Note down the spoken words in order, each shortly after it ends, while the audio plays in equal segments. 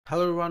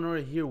Hello everyone,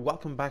 Rory here.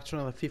 Welcome back to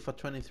another FIFA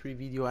 23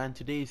 video, and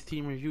today's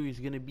team review is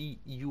going to be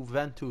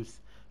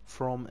Juventus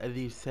from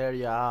the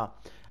Serie A.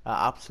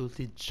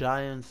 Absolutely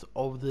giants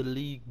of the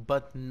league,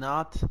 but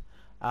not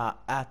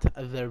at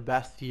their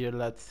best year,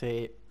 let's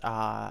say.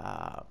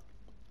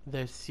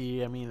 This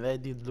year, I mean, they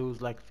did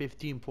lose like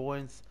 15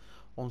 points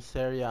on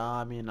Serie A,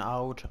 I mean,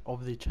 out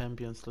of the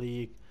Champions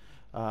League,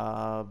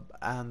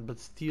 but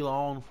still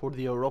on for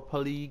the Europa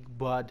League.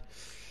 But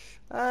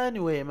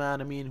anyway, man,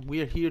 I mean,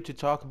 we're here to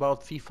talk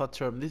about FIFA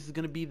term. This is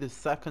gonna be the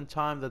second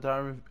time that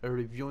I'm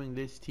reviewing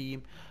this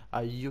team.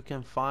 You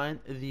can find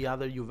the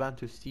other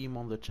Juventus team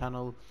on the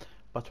channel,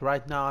 but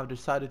right now I've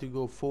decided to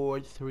go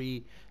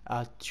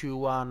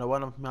 4-3-2-1.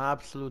 One of my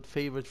absolute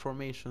favorite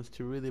formations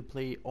to really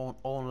play on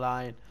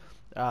online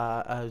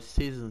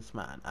seasons,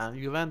 man.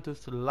 And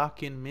Juventus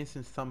lucky in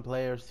missing some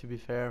players, to be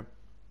fair.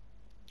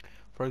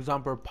 For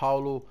example,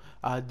 Paulo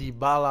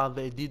Dybala,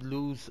 they did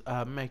lose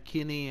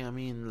McKinney. I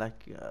mean,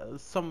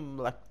 some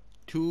like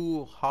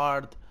two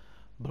hard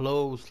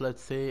blows,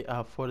 let's say,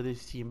 for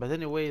this team. But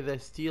anyway, they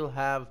still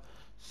have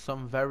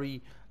some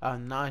very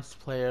nice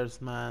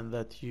players, man,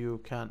 that you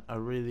can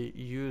really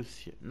use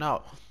here.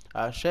 Now,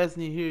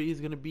 Chesney here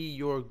is going to be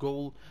your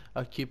goal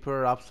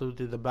keeper,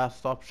 absolutely the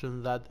best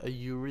option that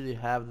you really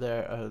have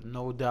there,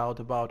 no doubt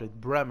about it.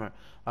 Bremer,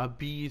 a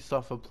beast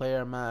of a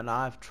player, man.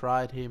 I've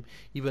tried him,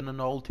 even on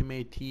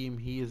Ultimate Team.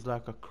 He is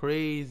like a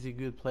crazy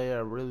good player.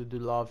 I really do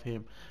love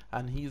him,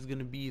 and he's going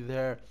to be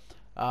there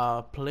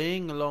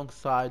playing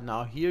alongside.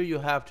 Now here you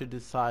have to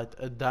decide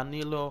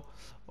Danilo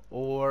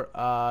or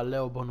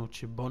Leo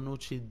Bonucci.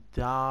 Bonucci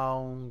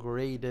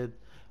downgraded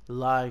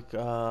like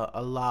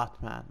a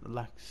lot, man,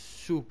 like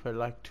super,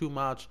 like too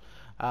much.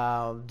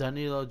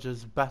 Danilo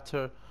just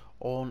better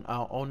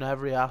on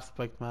every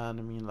aspect, man.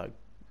 I mean, like,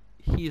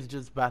 he's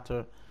just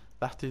better.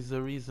 That is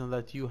the reason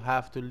that you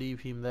have to leave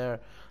him there.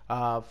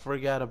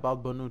 Forget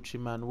about Bonucci,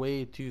 man.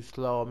 Way too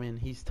slow. I mean,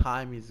 his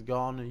time is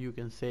gone, you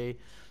can say.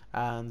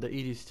 And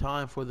it is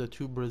time for the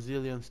two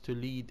Brazilians to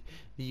lead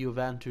the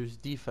Juventus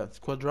defense.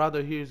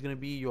 Quadrado here is going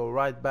to be your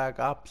right back.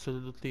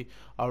 Absolutely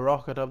a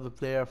rocket of the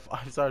player.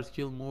 5-star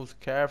skill moves.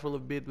 Careful a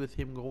bit with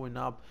him going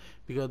up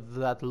because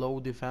that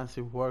low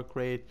defensive work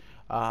rate,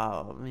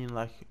 I mean,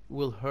 like,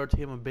 will hurt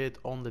him a bit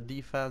on the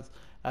defense.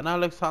 And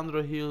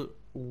Alexandro Hill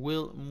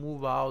will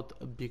move out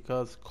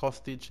because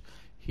Kostic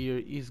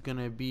here is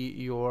gonna be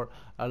your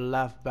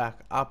left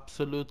back.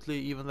 Absolutely,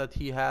 even that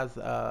he has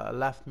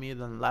left mid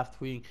and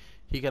left wing,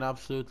 he can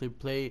absolutely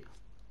play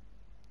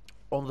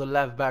on the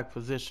left back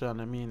position.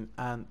 I mean,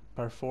 and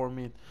perform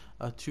it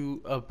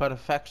to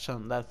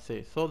perfection, let's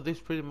say. So this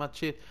is pretty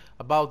much it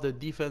about the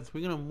defense.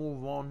 We're gonna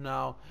move on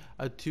now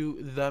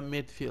to the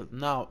midfield.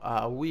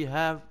 Now we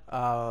have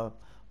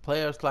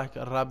players like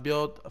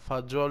Rabiot,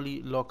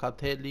 Fagioli,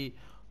 Locatelli,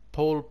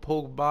 Paul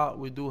Pogba.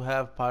 We do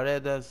have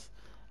Paredes,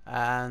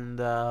 and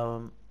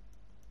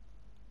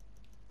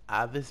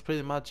this is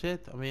pretty much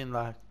it. I mean,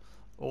 like,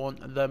 on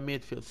the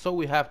midfield. So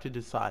we have to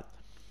decide.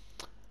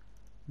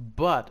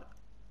 But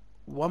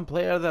one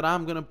player that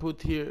I'm gonna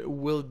put here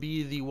will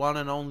be the one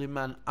and only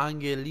man,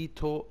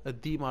 Angelito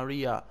Di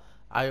Maria.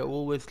 I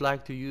always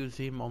like to use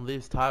him on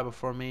this type of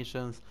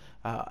formations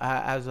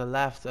as a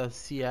left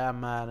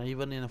CM, man.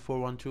 Even in a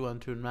 4-1-2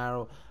 and 2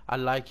 narrow, I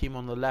like him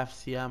on the left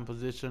CM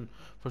position.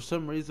 For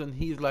some reason,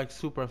 he's like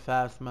super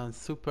fast, man.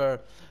 Super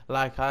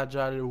like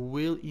agile.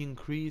 Will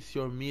increase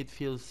your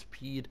midfield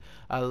speed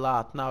a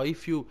lot. Now,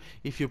 if you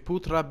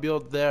put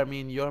Rabiot there, I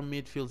mean, your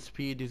midfield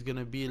speed is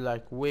gonna be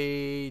like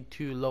way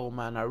too low,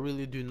 man. I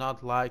really do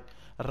not like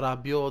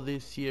Rabiot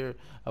this year.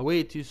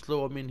 Way too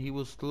slow. I mean, he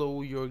will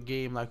slow your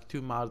game like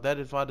too much. That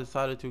is why I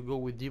decided to go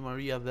with Di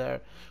Maria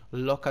there.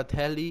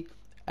 Locatelli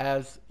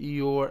as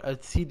your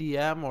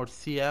CDM or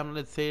CM,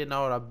 let's say.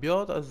 Now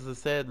Rabiot, as I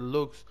said,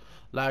 looks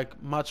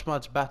like much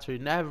better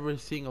in every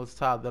single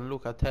style than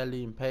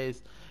Locatelli in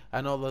pace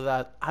and all of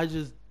that. I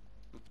just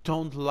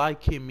don't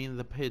like him in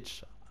the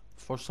pitch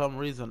for some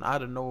reason. I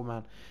don't know,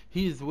 man.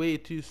 He is way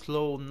too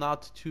slow,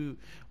 not to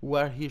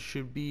where he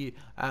should be,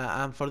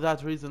 and for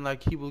that reason,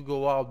 like, he will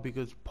go out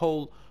because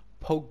Paul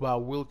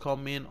Pogba will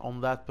come in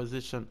on that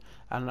position,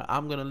 and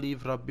I'm gonna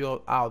leave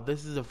Rabiot out.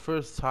 This is the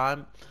first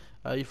time,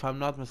 if I'm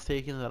not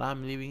mistaken, that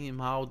I'm leaving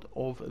him out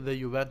of the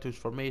Juventus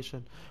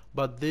formation.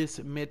 But this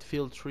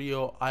midfield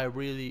trio, I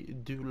really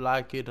do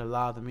like it a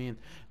lot. I mean,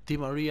 Di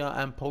Maria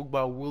and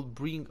Pogba will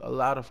bring a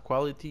lot of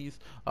qualities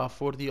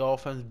for the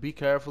offense. Be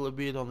careful a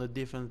bit on the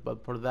defense,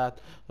 but for that,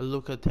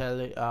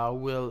 Locatelli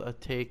will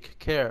take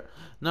care.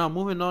 Now,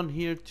 moving on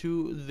here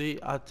to the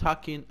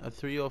attacking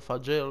trio,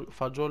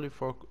 Fagioli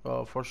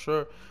for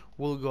sure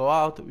will go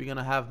out. We're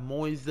gonna have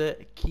Moise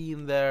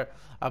Kean there,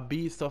 a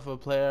beast of a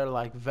player,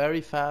 like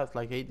very fast,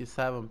 like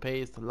 87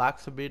 pace,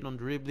 lacks a bit on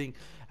dribbling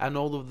and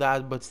all of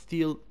that, but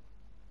still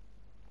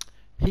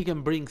he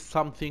can bring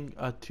something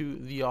to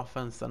the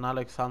offense. And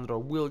Alexandro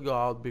will go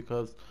out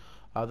because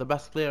The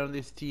best player on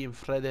this team,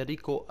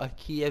 Federico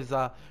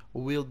Chiesa,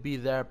 will be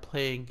there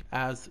playing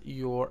as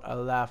your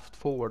left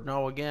forward.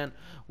 Now again,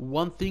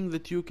 one thing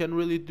that you can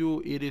really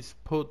do, it is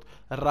put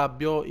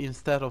Rabiot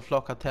instead of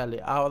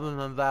Locatelli. Other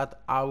than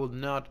that, I would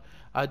not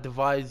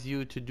advise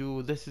you to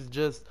do. This is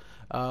just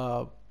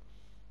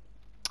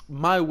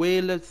my way,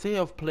 let's say,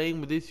 of playing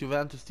with this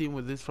Juventus team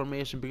with this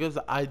formation, because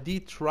I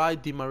did try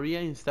Di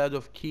Maria instead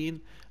of Keane,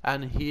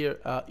 and here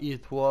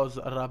it was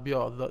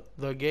Rabiot.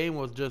 The game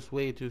was just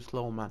way too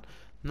slow, man.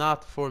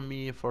 Not for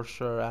me for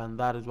sure, and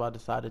that is why I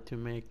decided to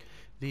make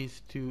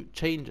these two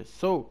changes.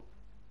 So,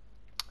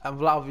 and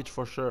Vlahovic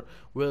for sure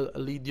will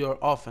lead your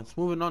offense.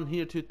 Moving on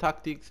here to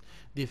tactics,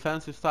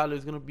 defensive style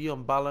is going to be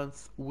on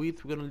balance.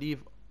 Width we're going to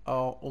leave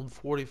on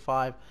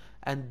 45,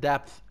 and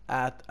depth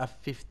at a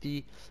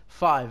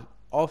 55.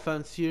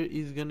 Offense here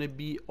is going to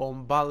be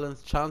on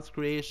balance. Chance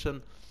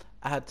creation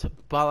at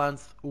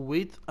balance.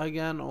 Width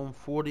again on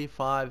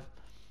 45,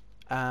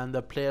 and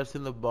the players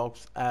in the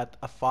box at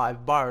a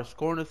 5 bars.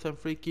 Corners and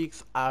free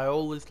kicks, I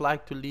always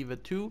like to leave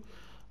it 2.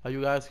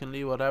 You guys can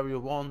leave whatever you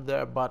want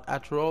there, but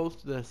at rows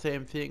the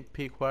same thing,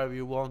 pick wherever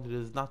you want, it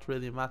does not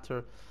really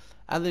matter.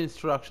 And the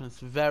instructions,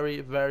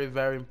 very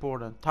very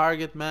important.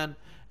 Target man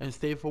and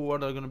stay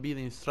forward are going to be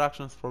the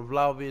instructions for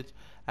Vlahovic,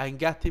 and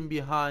getting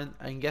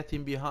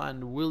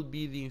behind will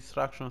be the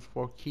instructions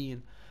for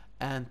Keane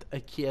and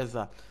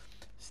Chiesa.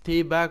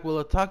 Stay back while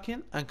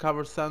attacking and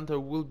cover center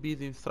will be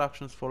the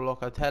instructions for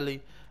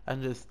Locatelli,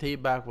 and just stay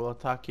back while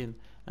attacking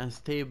and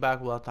stay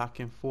back while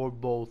attacking for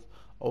both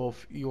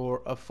of your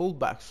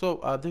fullbacks.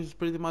 So this is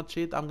pretty much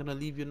it. I'm gonna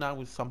leave you now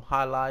with some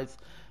highlights,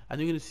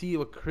 and you're gonna see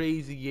a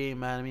crazy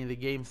game, man. I mean, the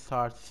game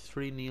starts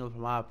 3-0 for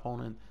my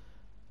opponent,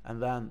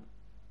 and then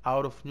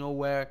out of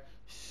nowhere,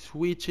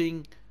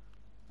 switching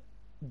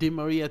Di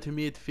Maria to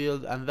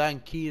midfield, and then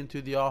Keane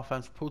to the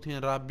offense, putting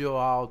Rabiot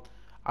out.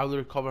 I will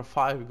recover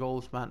 5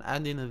 goals, man.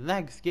 And in the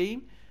next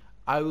game,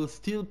 I will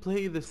still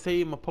play the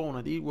same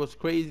opponent. It was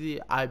crazy.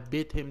 I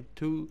beat him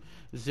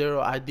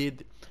 2-0. I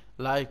did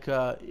like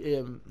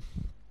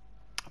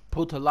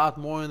put a lot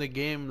more in the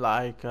game,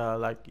 like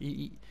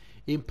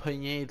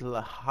impregnate.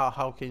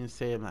 How can you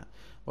say it, man?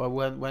 Well,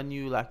 when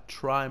you like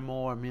try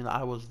more, I mean,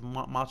 I was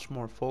much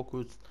more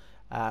focused,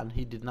 and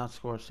he did not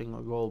score a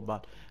single goal,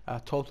 but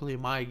totally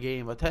my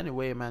game. But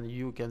anyway, man,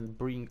 you can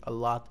bring a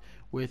lot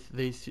with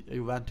this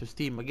Juventus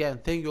team. Again,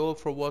 thank you all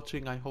for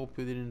watching. I hope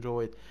you did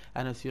enjoy it,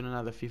 and I'll see you in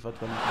another FIFA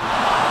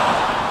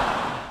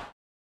 23.